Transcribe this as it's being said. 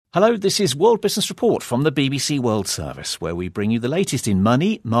Hello, this is World Business Report from the BBC World Service, where we bring you the latest in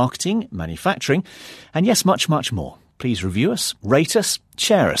money, marketing, manufacturing, and yes, much, much more. Please review us, rate us,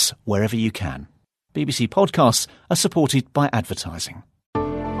 share us wherever you can. BBC podcasts are supported by advertising.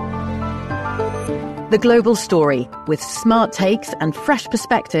 The Global Story, with smart takes and fresh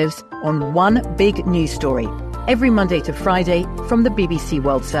perspectives on one big news story. Every Monday to Friday from the BBC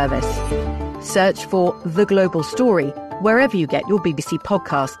World Service. Search for The Global Story wherever you get your BBC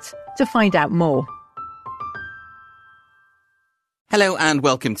podcasts to find out more. Hello and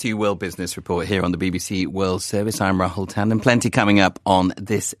welcome to World Business Report here on the BBC World Service. I'm Rahul Tandon. Plenty coming up on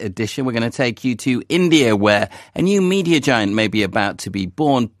this edition. We're going to take you to India, where a new media giant may be about to be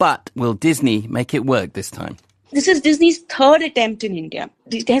born, but will Disney make it work this time? This is Disney's third attempt in India.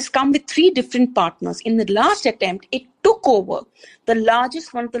 It has come with 3 different partners. In the last attempt, it took over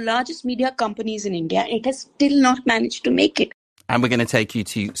one of the largest media companies in India. It has still not managed to make it. And we're going to take you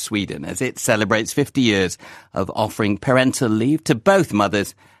to Sweden as it celebrates 50 years of offering parental leave to both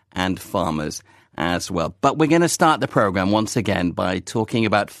mothers and farmers as well. But we're going to start the programme once again by talking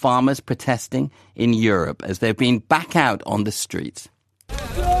about farmers protesting in Europe as they've been back out on the streets.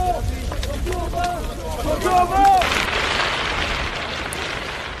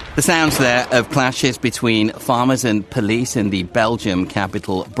 The sounds there of clashes between farmers and police in the Belgium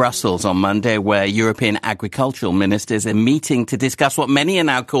capital Brussels on Monday, where European agricultural ministers are meeting to discuss what many are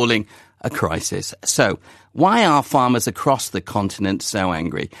now calling a crisis. So, why are farmers across the continent so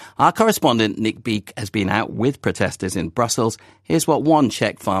angry? Our correspondent Nick Beek has been out with protesters in Brussels. Here's what one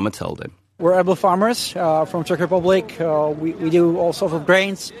Czech farmer told him. We're able farmers from Czech Republic. We do all sorts of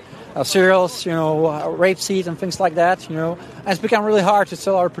grains. Cereals, rapeseed and things like that, And it's become really hard to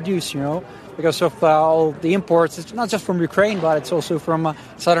sell our produce, because of all the imports. It's not just from Ukraine, but it's also from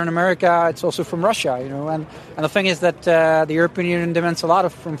Southern America. It's also from Russia, And the thing is that the European Union demands a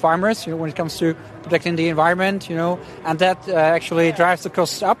lot from farmers, when it comes to protecting the environment, and that actually drives the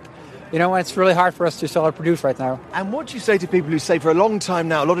costs up. And it's really hard for us to sell our produce right now. And what do you say to people who say for a long time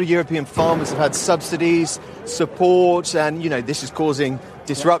now, a lot of European farmers have had subsidies, support, and, this is causing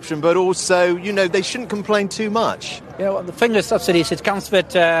disruption, but also, they shouldn't complain too much. The thing with subsidies, it comes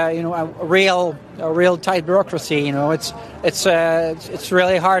with, a real tight bureaucracy. It's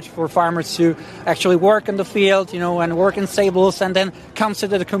really hard for farmers to actually work in the field, and work in stables, and then come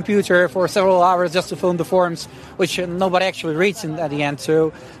sit at a computer for several hours just to fill in the forms, which nobody actually reads at the end.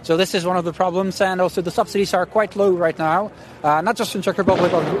 So this is one of the problems, and also the subsidies are quite low right now, not just in Czech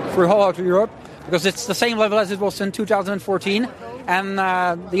Republic, but through all over Europe, because it's the same level as it was in 2014. And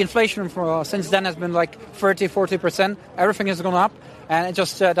the inflation since then has been like 30-40%. Everything has gone up, and it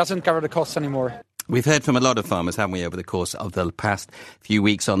just doesn't cover the costs anymore. We've heard from a lot of farmers, haven't we, over the course of the past few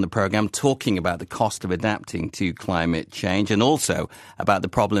weeks on the programme, talking about the cost of adapting to climate change and also about the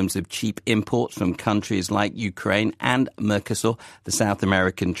problems of cheap imports from countries like Ukraine and Mercosur, the South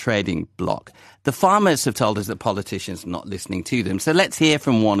American trading bloc. The farmers have told us that politicians are not listening to them. So let's hear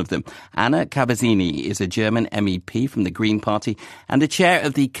from one of them. Anna Cavazzini is a German MEP from the Green Party and the chair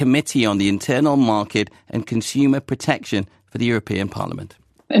of the Committee on the Internal Market and Consumer Protection for the European Parliament.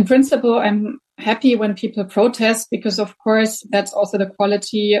 In principle, I'm happy when people protest because, of course, that's also the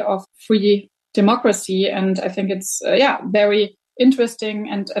quality of free democracy. And I think it's, very interesting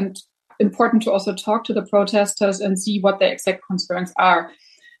and important to also talk to the protesters and see what their exact concerns are.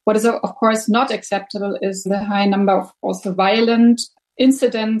 What is, of course, not acceptable is the high number of also violent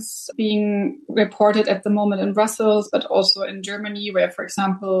incidents being reported at the moment in Brussels, but also in Germany, where, for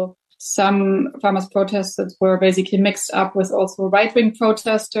example, some farmers' protesters were basically mixed up with also right-wing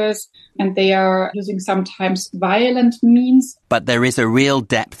protesters, and they are using sometimes violent means. But there is a real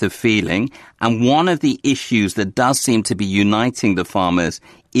depth of feeling, and one of the issues that does seem to be uniting the farmers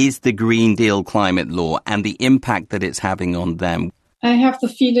is the Green Deal climate law and the impact that it's having on them. I have the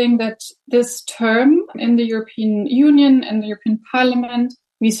feeling that this term in the European Union and the European Parliament,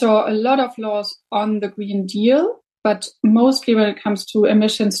 we saw a lot of laws on the Green Deal, but mostly when it comes to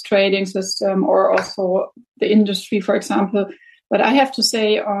emissions trading system or also the industry, for example. But I have to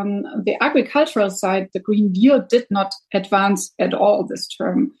say on the agricultural side, the Green Deal did not advance at all this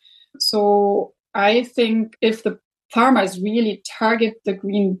term. So I think if the farmers really target the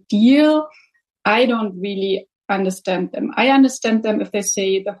Green Deal, I don't really understand them. I understand them if they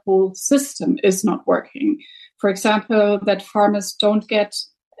say the whole system is not working. For example, that farmers don't get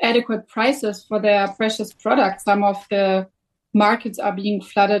adequate prices for their precious products. Some of the markets are being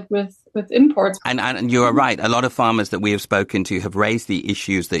flooded with imports. And you are right. A lot of farmers that we have spoken to have raised the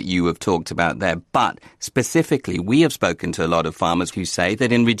issues that you have talked about there. But specifically, we have spoken to a lot of farmers who say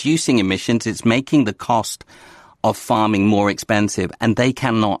that in reducing emissions, it's making the cost of farming more expensive, and they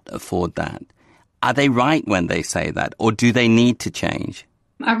cannot afford that. Are they right when they say that, or do they need to change?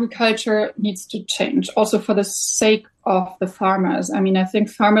 Agriculture needs to change, also for the sake of the farmers. I mean, I think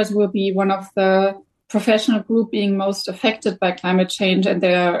farmers will be one of the professional group being most affected by climate change, and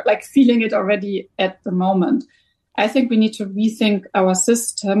they're like feeling it already at the moment. I think we need to rethink our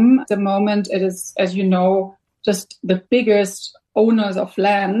system. At the moment, it is, as you know, just the biggest owners of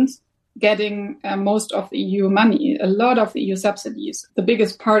land getting most of the EU money, a lot of the EU subsidies. The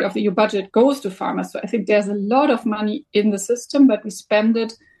biggest part of the EU budget goes to farmers. So I think there's a lot of money in the system, but we spend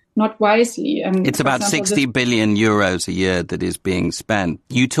it not wisely. It's about 60 billion euros a year that is being spent.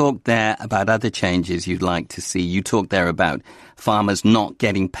 You talked there about other changes you'd like to see. You talked there about farmers not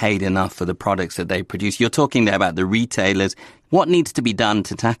getting paid enough for the products that they produce. You're talking there about the retailers. What needs to be done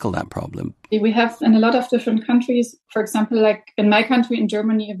to tackle that problem? We have in a lot of different countries, for example, like in my country, in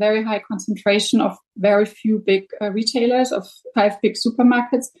Germany, a very high concentration of very few big retailers, of 5 big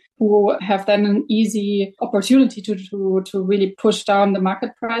supermarkets, who have then an easy opportunity to really push down the market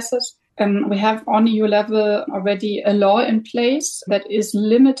prices. We have on EU level already a law in place that is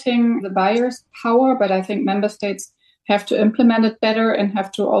limiting the buyer's power, but I think member states have to implement it better and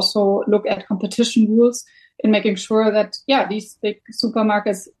have to also look at competition rules in making sure that, these big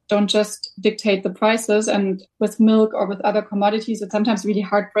supermarkets don't just dictate the prices. And with milk or with other commodities, it's sometimes really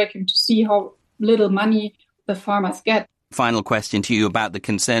heartbreaking to see how little money the farmers get. Final question to you about the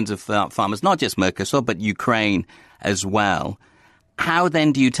concerns of farmers, not just Mercosur, but Ukraine as well. How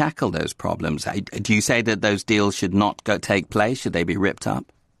then do you tackle those problems? Do you say that those deals should not take place? Should they be ripped up?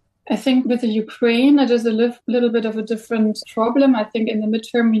 I think with the Ukraine, it is a little bit of a different problem. I think in the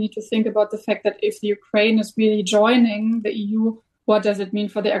midterm, we need to think about the fact that if the Ukraine is really joining the EU, what does it mean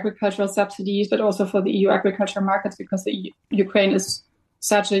for the agricultural subsidies, but also for the EU agriculture markets, because the Ukraine is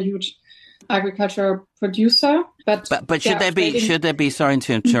such a huge agriculture producer. But should there be, sorry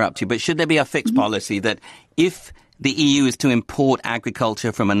to interrupt you, but should there be a fixed policy that if the EU is to import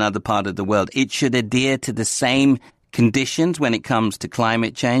agriculture from another part of the world, it should adhere to the same conditions when it comes to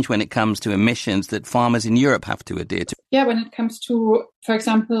climate change, when it comes to emissions that farmers in Europe have to adhere to? Yeah, when it comes to, for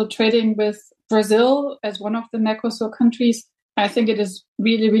example, trading with Brazil as one of the Mercosur countries, I think it is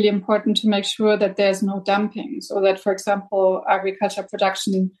really, really important to make sure that there's no dumping, so that, for example, agriculture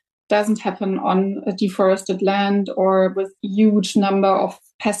production doesn't happen on a deforested land or with huge number of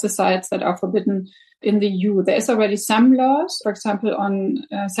pesticides that are forbidden in the EU. There is already some laws, for example, on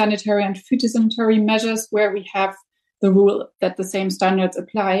sanitary and phytosanitary measures, where we have the rule that the same standards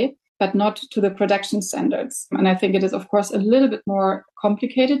apply, but not to the production standards. And I think it is, of course, a little bit more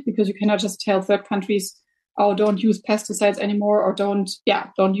complicated, because you cannot just tell third countries, oh, don't use pesticides anymore, or don't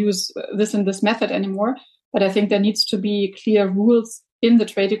use this and this method anymore. But I think there needs to be clear rules in the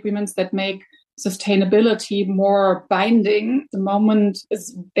trade agreements that make sustainability more binding. The moment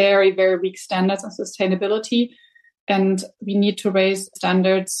is very, very weak standards on sustainability, and we need to raise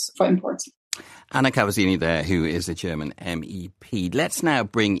standards for imports. Anna Cavazzini there, who is a German MEP. Let's now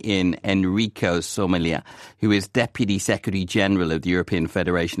bring in Enrico Somiglia, who is Deputy Secretary General of the European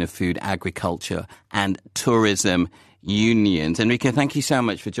Federation of Food, Agriculture and Tourism Unions. Enrico, thank you so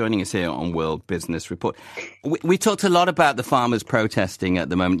much for joining us here on World Business Report. We talked a lot about the farmers protesting at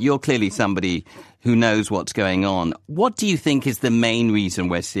the moment. You're clearly somebody who knows what's going on. What do you think is the main reason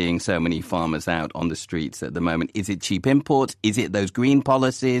we're seeing so many farmers out on the streets at the moment? Is it cheap imports? Is it those green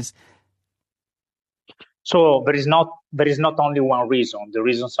policies? So there is not only one reason. The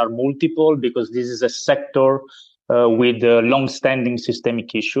reasons are multiple, because this is a sector with long-standing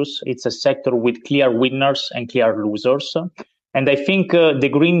systemic issues. It's a sector with clear winners and clear losers. And I think the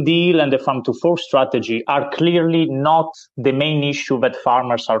Green Deal and the Farm to Fork strategy are clearly not the main issue that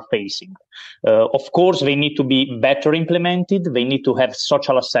farmers are facing. Of course, they need to be better implemented. They need to have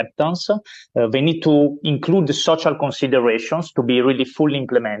social acceptance. They need to include the social considerations to be really fully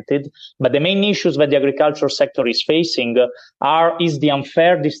implemented. But the main issues that the agriculture sector is facing is the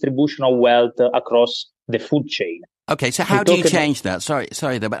unfair distribution of wealth across the food chain. Okay, so how do you change that?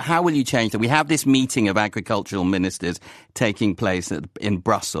 Sorry, but how will you change that? We have this meeting of agricultural ministers taking place in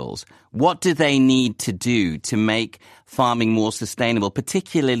Brussels. What do they need to do to make farming more sustainable,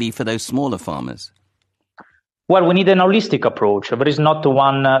 particularly for those smaller farmers? Well, we need an holistic approach. There is not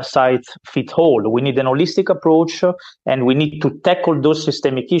one size fits all. We need an holistic approach, and we need to tackle those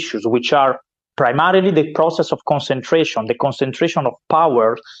systemic issues, which are primarily the process of concentration, the concentration of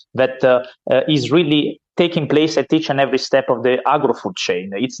power that is really taking place at each and every step of the agro-food chain.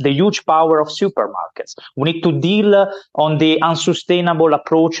 It's the huge power of supermarkets. We need to deal on the unsustainable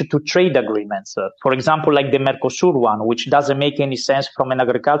approach to trade agreements. For example, like the Mercosur one, which doesn't make any sense from an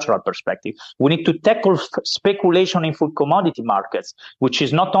agricultural perspective. We need to tackle speculation in food commodity markets, which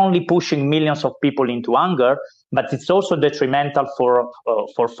is not only pushing millions of people into hunger, but it's also detrimental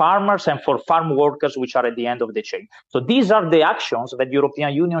for farmers and for farm workers, which are at the end of the chain. So these are the actions that the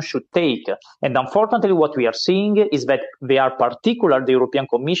European Union should take. And unfortunately, what we are seeing is that they are the European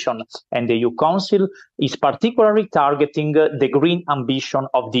Commission and the EU Council is particularly targeting the green ambition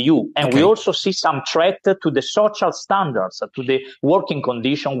of the EU. And we also see some threat to the social standards, to the working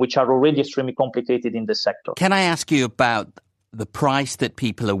conditions, which are already extremely complicated in the sector. Can I ask you about the price that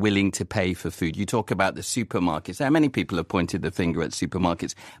people are willing to pay for food? You talk about the supermarkets. How many people have pointed the finger at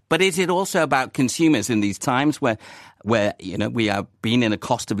supermarkets? But is it also about consumers in these times where we have been in a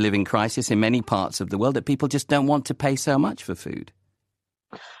cost of living crisis in many parts of the world, that people just don't want to pay so much for food?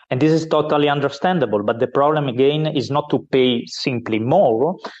 And this is totally understandable. But the problem, again, is not to pay simply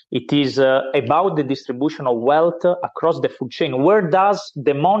more. It is about the distribution of wealth across the food chain. Where does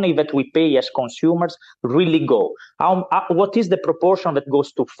the money that we pay as consumers really go? What is the proportion that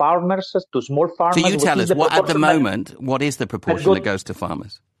goes to farmers, to small farmers? So you tell us, what is the proportion that goes to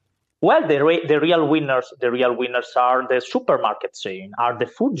farmers? Well, the real winners are the supermarket chain, are the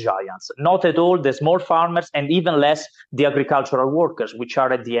food giants, not at all the small farmers, and even less the agricultural workers, which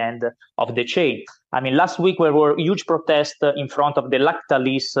are at the end of the chain. I mean, last week there were huge protests in front of the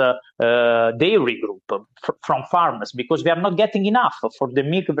Lactalis dairy group from farmers because they are not getting enough for the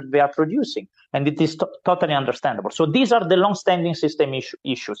milk that they are producing. And it is totally understandable. So these are the long-standing system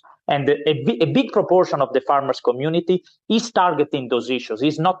issues. And a big proportion of the farmers' community is targeting those issues,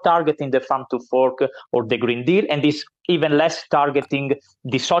 is not targeting the farm to fork or the Green Deal, and is even less targeting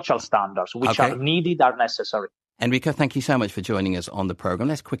the social standards, which are needed, are necessary. Enrico, thank you so much for joining us on the programme.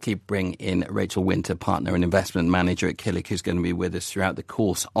 Let's quickly bring in Rachel Winter, partner and investment manager at Killick, who's going to be with us throughout the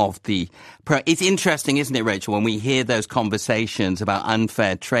course of the program. It's interesting, isn't it, Rachel, when we hear those conversations about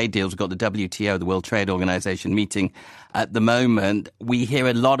unfair trade deals. We've got the WTO, the World Trade Organization, meeting at the moment. We hear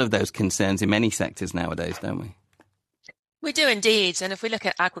a lot of those concerns in many sectors nowadays, don't we? We do indeed. And if we look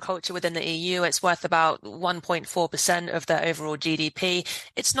at agriculture within the EU, it's worth about 1.4% of their overall GDP.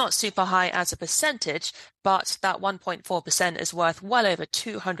 It's not super high as a percentage, but that 1.4% is worth well over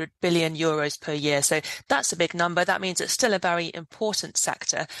 200 billion euros per year. So that's a big number. That means it's still a very important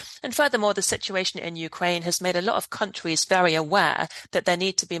sector. And furthermore, the situation in Ukraine has made a lot of countries very aware that they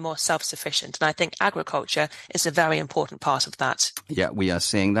need to be more self-sufficient. And I think agriculture is a very important part of that. Yeah, we are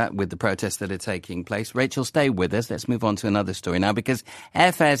seeing that with the protests that are taking place. Rachel, stay with us. Let's move on to another story now, because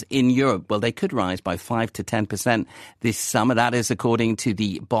airfares in Europe, well, they could rise by 5 to 10% this summer. That is according to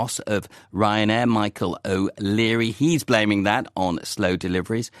the boss of Ryanair, Michael O'Leary. He's blaming that on slow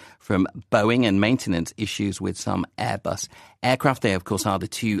deliveries from Boeing and maintenance issues with some Airbus aircraft. They, of course, are the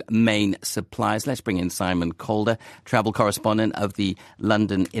two main suppliers. Let's bring in Simon Calder, travel correspondent of the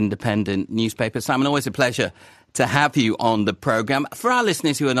London Independent newspaper. Simon, always a pleasure to have you on the programme. For our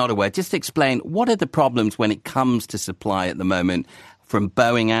listeners who are not aware, just explain, what are the problems when it comes to supply at the moment from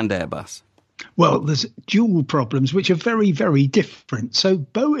Boeing and Airbus? Well, there's dual problems which are very, very different. So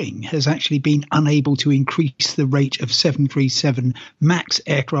Boeing has actually been unable to increase the rate of 737 MAX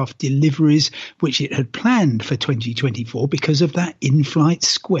aircraft deliveries, which it had planned for 2024 because of that in-flight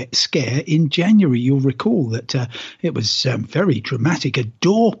scare in January. You'll recall that it was very dramatic. A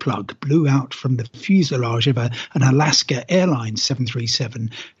door plug blew out from the fuselage of an Alaska Airlines 737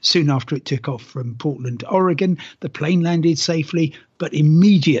 soon after it took off from Portland, Oregon. The plane landed safely, but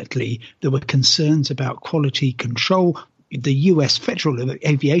immediately there were concerns about quality control. The US Federal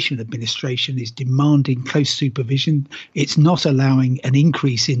Aviation Administration is demanding close supervision. It's not allowing an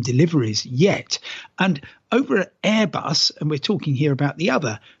increase in deliveries yet. And over at Airbus, and we're talking here about the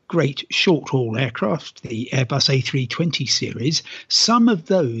other great short-haul aircraft, the Airbus A320 series, some of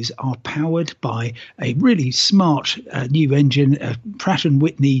those are powered by a really smart new engine, Pratt &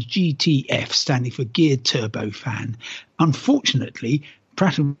 Whitney GTF, standing for Geared Turbofan. Unfortunately,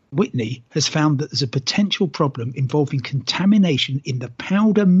 Pratt & Whitney has found that there's a potential problem involving contamination in the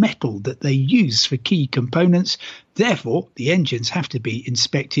powder metal that they use for key components. Therefore, the engines have to be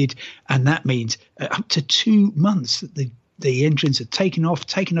inspected, and that means up to 2 months that the engines are taken off,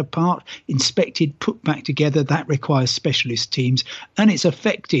 taken apart, inspected, put back together. That requires specialist teams, and it's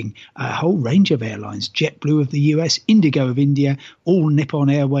affecting a whole range of airlines: JetBlue of the US, Indigo of India, All Nippon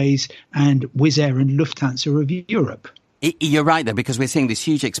Airways, and Wizz Air and Lufthansa of Europe. You're right there, because we're seeing this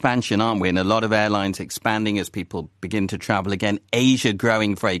huge expansion, aren't we? And a lot of airlines expanding as people begin to travel again. Asia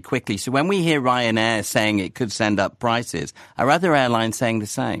growing very quickly. So when we hear Ryanair saying it could send up prices, are other airlines saying the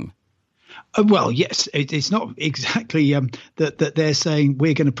same? Well, yes, it's not exactly that they're saying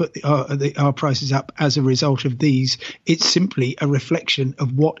we're going to put our prices up as a result of these. It's simply a reflection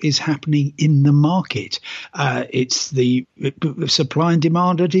of what is happening in the market. It's the supply and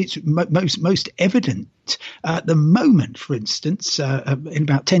demand at its most evident. At the moment, for instance, in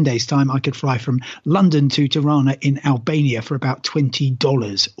about 10 days' time, I could fly from London to Tirana in Albania for about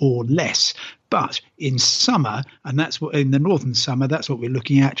 $20 or less. But in summer, and that's what in the northern summer, that's what we're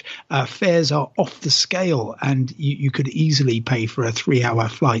looking at. Fares are off the scale, and you could easily pay for a 3-hour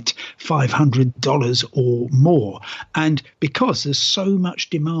flight $500 or more. And because there's so much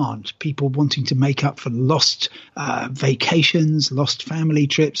demand, people wanting to make up for lost vacations, lost family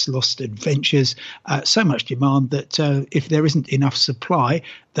trips, lost adventures, so much demand that if there isn't enough supply,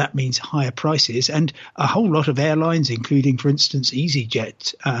 that means higher prices. And a whole lot of airlines, including, for instance,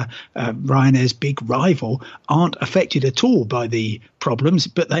 EasyJet, Ryanair's big rival, aren't affected at all by the problems,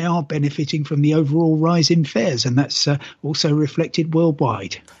 but they are benefiting from the overall rise in fares. And that's also reflected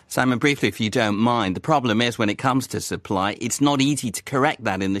worldwide. Simon, briefly, if you don't mind, the problem is when it comes to supply, it's not easy to correct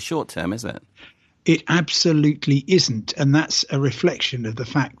that in the short term, is it? It absolutely isn't. And that's a reflection of the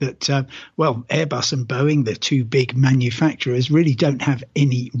fact that, Airbus and Boeing, the two big manufacturers, really don't have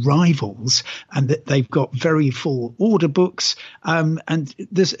any rivals, and that they've got very full order books. And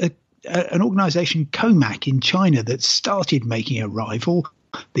there's an organisation, COMAC, in China that started making a rival,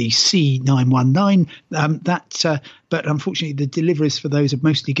 the C919, but unfortunately the deliveries for those are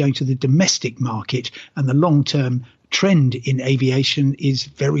mostly going to the domestic market, and the long-term trend in aviation is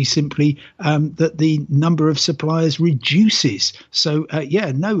very simply that the number of suppliers reduces. So,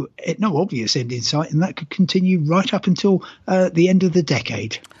 no obvious end in sight, and that could continue right up until the end of the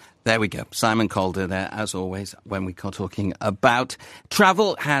decade. There we go. Simon Calder there, as always, when we are talking about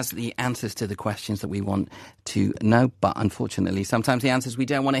travel, has the answers to the questions that we want to know. But unfortunately, sometimes the answers we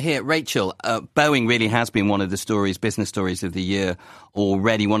don't want to hear. Rachel, Boeing really has been one of the business stories of the year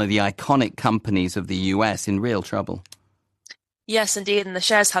already, one of the iconic companies of the US, in real trouble. Yes, indeed, and the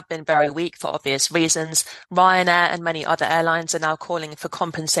shares have been very weak for obvious reasons. Ryanair and many other airlines are now calling for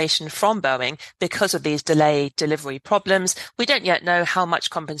compensation from Boeing because of these delayed delivery problems. We don't yet know how much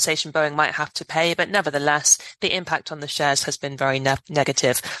compensation Boeing might have to pay, but nevertheless, the impact on the shares has been very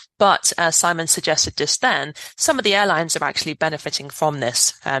negative. But as Simon suggested just then, some of the airlines are actually benefiting from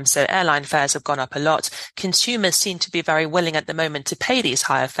this. So airline fares have gone up a lot. Consumers seem to be very willing at the moment to pay these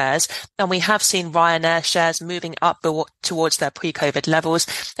higher fares. And we have seen Ryanair shares moving up towards their pre-COVID levels.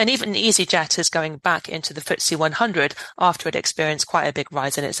 And even EasyJet is going back into the FTSE 100 after it experienced quite a big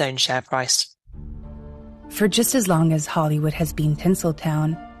rise in its own share price. For just as long as Hollywood has been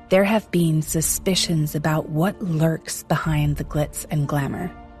Tinseltown, there have been suspicions about what lurks behind the glitz and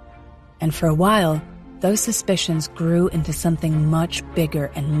glamour. And for a while, those suspicions grew into something much bigger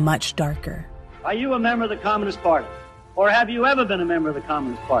and much darker. Are you a member of the Communist Party? Or have you ever been a member of the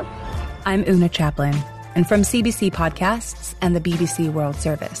Communist Party? I'm Una Chaplin, and from CBC Podcasts and the BBC World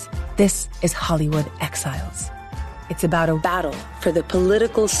Service, this is Hollywood Exiles. It's about a battle for the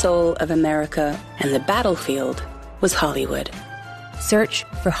political soul of America, and the battlefield was Hollywood. Search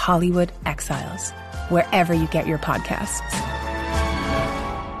for Hollywood Exiles wherever you get your podcasts.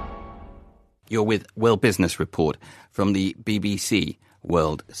 You're with World Business Report from the BBC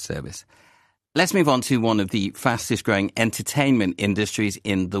World Service. Let's move on to one of the fastest growing entertainment industries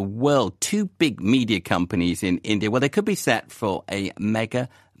in the world. Two big media companies in India. Well, they could be set for a mega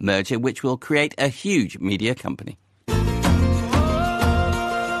merger, which will create a huge media company.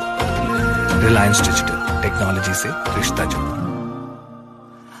 Reliance Digital, technology se rishta jodna.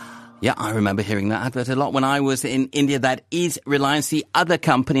 Yeah, I remember hearing that advert a lot when I was in India. That is Reliance. The other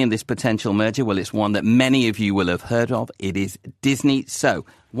company in this potential merger, well, it's one that many of you will have heard of. It is Disney. So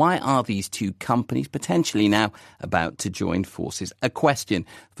why are these two companies potentially now about to join forces? A question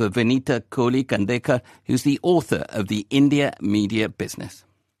for Vinita Kohli-Kandekar, who's the author of The India Media Business.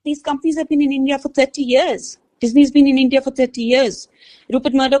 These companies have been in India for 30 years. Disney's been in India for 30 years.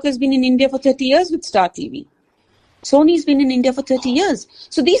 Rupert Murdoch has been in India for 30 years with Star TV. Sony's been in India for 30 years.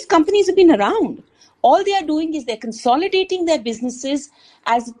 So these companies have been around. All they are doing is they're consolidating their businesses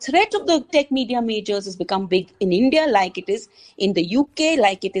as the threat of the tech media majors has become big in India, like it is in the UK,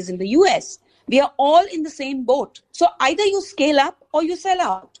 like it is in the US. We are all in the same boat. So either you scale up or you sell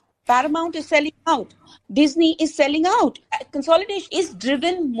out. Paramount is selling out. Disney is selling out. Consolidation is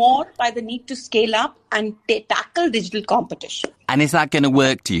driven more by the need to scale up and tackle digital competition. And is that going to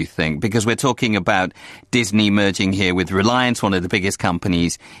work, do you think? Because we're talking about Disney merging here with Reliance, one of the biggest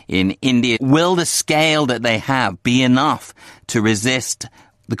companies in India. Will the scale that they have be enough to resist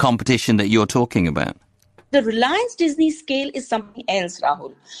the competition that you're talking about? The Reliance Disney scale is something else,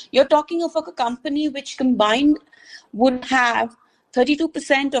 Rahul. You're talking of a company which combined would have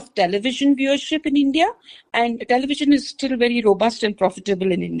 32% of television viewership in India, and television is still very robust and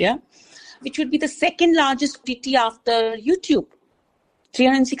profitable in India, which would be the second largest OTT after YouTube.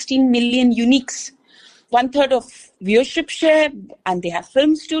 316 million uniques, 1/3 of viewership share, and they have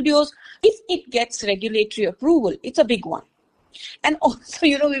film studios. If it gets regulatory approval, it's a big one. And also,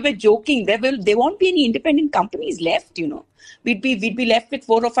 we were joking, there won't be any independent companies left, We'd be left with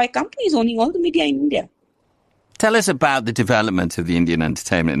 4 or 5 companies owning all the media in India. Tell us about the development of the Indian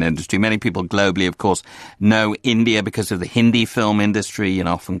entertainment industry. Many people globally, of course, know India because of the Hindi film industry,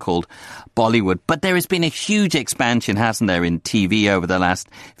 often called Bollywood. But there has been a huge expansion, hasn't there, in TV over the last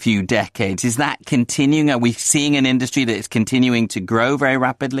few decades. Is that continuing? Are we seeing an industry that is continuing to grow very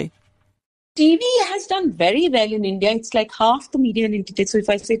rapidly? TV has done very well in India. It's like half the media in India. So if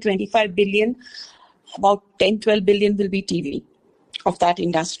I say 25 billion, about 10-12 billion will be TV of that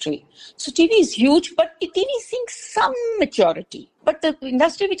industry. So TV is huge, but TV is seeing some maturity. But the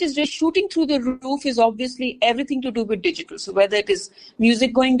industry which is just shooting through the roof is obviously everything to do with digital. So whether it is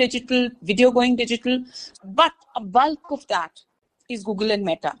music going digital, video going digital, but a bulk of that is Google and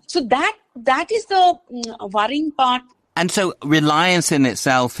Meta. So that is the worrying part. And so Reliance in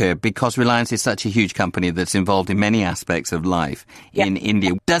itself here, because Reliance is such a huge company that's involved in many aspects of life in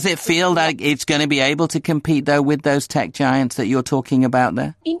India, does it feel like it's going to be able to compete, though, with those tech giants that you're talking about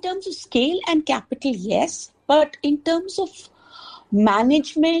there? In terms of scale and capital, yes. But in terms of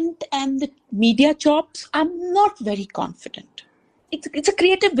management and the media chops, I'm not very confident. It's a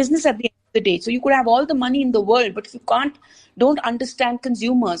creative business at the end of the day. So you could have all the money in the world, but if you don't understand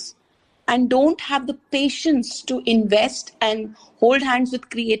consumers, and don't have the patience to invest and hold hands with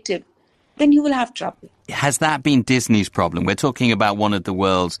creative, then you will have trouble. Has that been Disney's problem? We're talking about one of the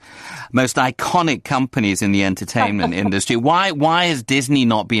world's most iconic companies in the entertainment industry. Why has Disney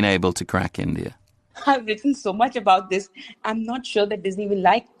not been able to crack India? I've written so much about this. I'm not sure that Disney will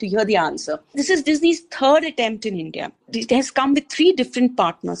like to hear the answer. This is Disney's 3rd attempt in India. It has come with 3 different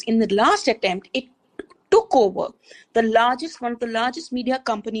partners. In the last attempt, it took over one of the largest media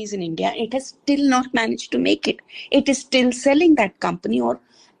companies in India. It has still not managed to make it. It is still selling that company or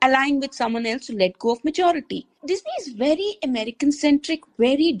allying with someone else to let go of majority. Disney is very American-centric,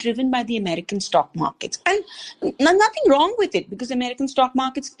 very driven by the American stock markets. And nothing wrong with it, because American stock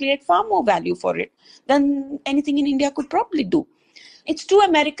markets create far more value for it than anything in India could probably do. It's too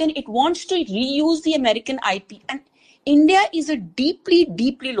American. It wants to reuse the American IP. And India is a deeply,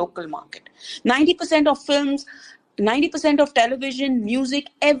 deeply local market. 90% of films, 90% of television, music,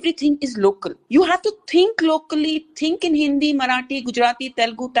 everything is local. You have to think locally, think in Hindi, Marathi, Gujarati,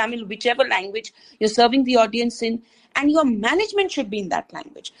 Telugu, Tamil, whichever language you're serving the audience in, and your management should be in that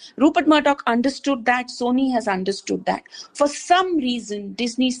language. Rupert Murdoch understood that. Sony has understood that. For some reason,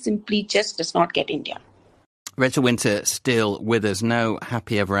 Disney simply just does not get India. Rachel Winter still with us. No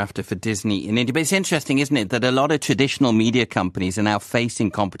happy ever after for Disney in India. But it's interesting, isn't it, that a lot of traditional media companies are now facing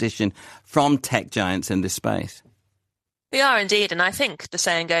competition from tech giants in this space? We are indeed, and I think the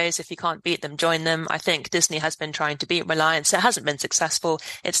saying goes, if you can't beat them, join them. I think Disney has been trying to beat Reliance. It hasn't been successful.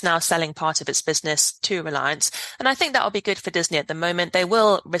 It's now selling part of its business to Reliance, and I think that will be good for Disney at the moment. They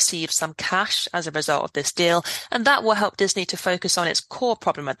will receive some cash as a result of this deal, and that will help Disney to focus on its core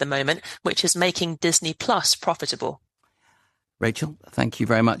problem at the moment, which is making Disney Plus profitable. Rachel, thank you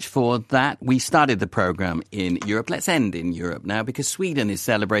very much for that. We started the programme in Europe. Let's end in Europe now, because Sweden is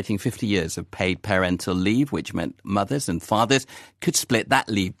celebrating 50 years of paid parental leave, which meant mothers and fathers could split that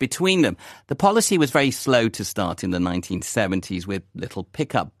leave between them. The policy was very slow to start in the 1970s with little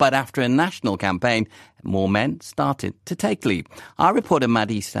pickup, but after a national campaign, more men started to take leave. Our reporter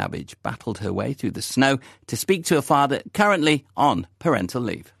Maddie Savage battled her way through the snow to speak to a father currently on parental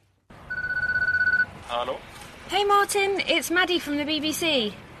leave. Hello. Hey Martin, it's Maddie from the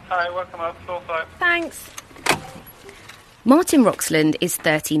BBC. Hi, welcome up. So far. Thanks. Martin Roxland is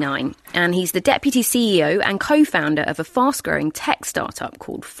 39 and he's the deputy CEO and co-founder of a fast-growing tech startup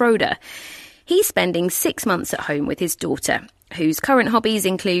called Froda. He's spending 6 months at home with his daughter, whose current hobbies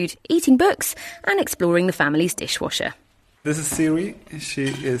include eating books and exploring the family's dishwasher. This is Siri. She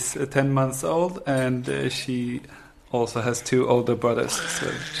is 10 months old and she also has 2 older brothers,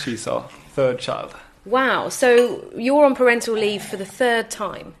 so she's our 3rd child. Wow, so you're on parental leave for the 3rd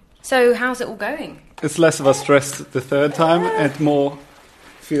time? So how's it all going? It's less of a stress the third time and more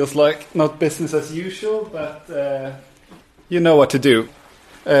feels like not business as usual, but you know what to do.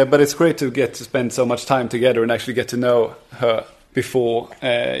 But it's great to get to spend so much time together and actually get to know her before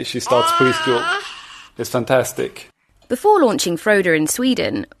she starts preschool. It's fantastic. Before launching Froda in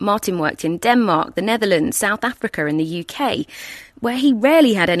Sweden, Martin worked in Denmark, the Netherlands, South Africa and the UK, where he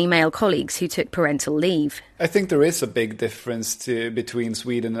rarely had any male colleagues who took parental leave. I think there is a big difference between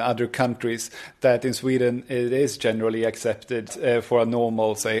Sweden and other countries, that in Sweden it is generally accepted for a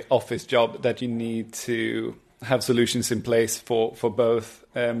normal, say, office job that you need to have solutions in place for both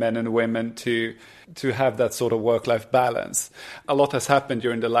men and women to have that sort of work-life balance. A lot has happened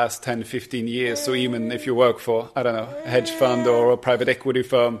during the last 10, 15 years, so even if you work for, I don't know, a hedge fund or a private equity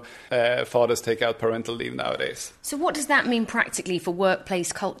firm, fathers take out parental leave nowadays. So what does that mean practically for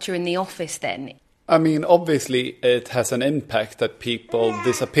workplace culture in the office then? I mean, obviously it has an impact that people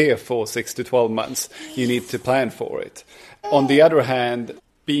disappear for 6 to 12 months. You need to plan for it. On the other hand,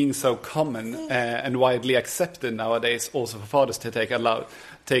 being so common and widely accepted nowadays, also for fathers to take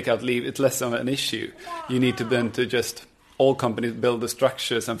out leave, it's less of an issue. You need to then to just all companies build the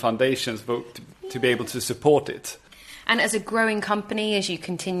structures and foundations to be able to support it. And as a growing company, as you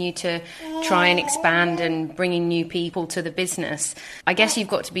continue to try and expand and bringing new people to the business, I guess you've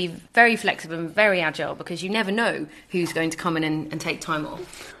got to be very flexible and very agile, because you never know who's going to come in and take time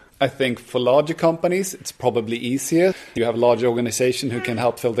off. I think for larger companies, it's probably easier. You have a large organization who can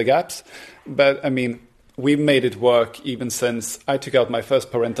help fill the gaps. But, I mean, we've made it work even since I took out my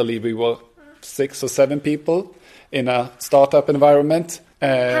first parental leave. We were 6 or 7 people in a startup environment.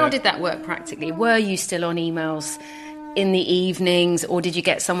 How did that work practically? Were you still on emails in the evenings, or did you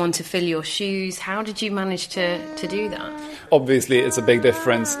get someone to fill your shoes? How did you manage to do that? Obviously, it's a big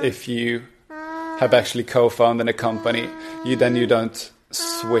difference if you have actually co-founded a company. You don't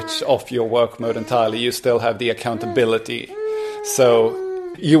switch off your work mode entirely. You still have the accountability.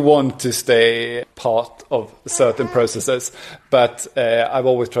 So you want to stay part of certain processes, but I've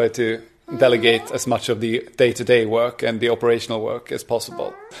always tried to delegate as much of the day-to-day work and the operational work as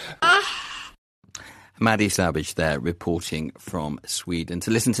possible. Maddie Savage there, reporting from Sweden. To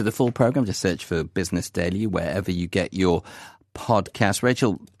listen to the full programme, just search for Business Daily wherever you get your podcast.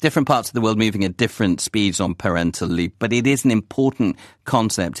 Rachel, different parts of the world moving at different speeds on parental leave, but it is an important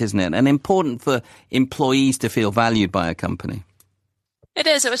concept, isn't it? And important for employees to feel valued by a company. It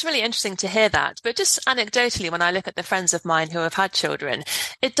is. It was really interesting to hear that. But just anecdotally, when I look at the friends of mine who have had children,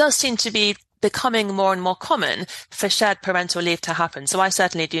 it does seem to be becoming more and more common for shared parental leave to happen. So I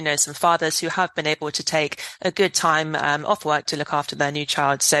certainly do know some fathers who have been able to take a good time off work to look after their new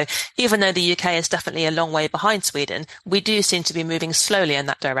child. So even though the UK is definitely a long way behind Sweden, we do seem to be moving slowly in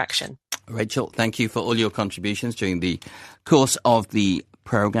that direction. Rachel, thank you for all your contributions during the course of the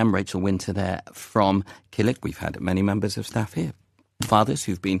programme. Rachel Winter there from Killick. We've had many members of staff here, fathers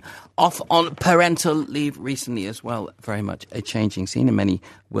who've been off on parental leave recently as well. Very much a changing scene in many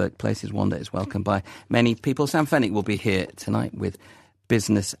workplaces, one that is welcomed by many people. Sam Fennick will be here tonight with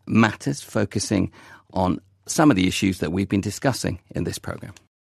Business Matters, focusing on some of the issues that we've been discussing in this programme.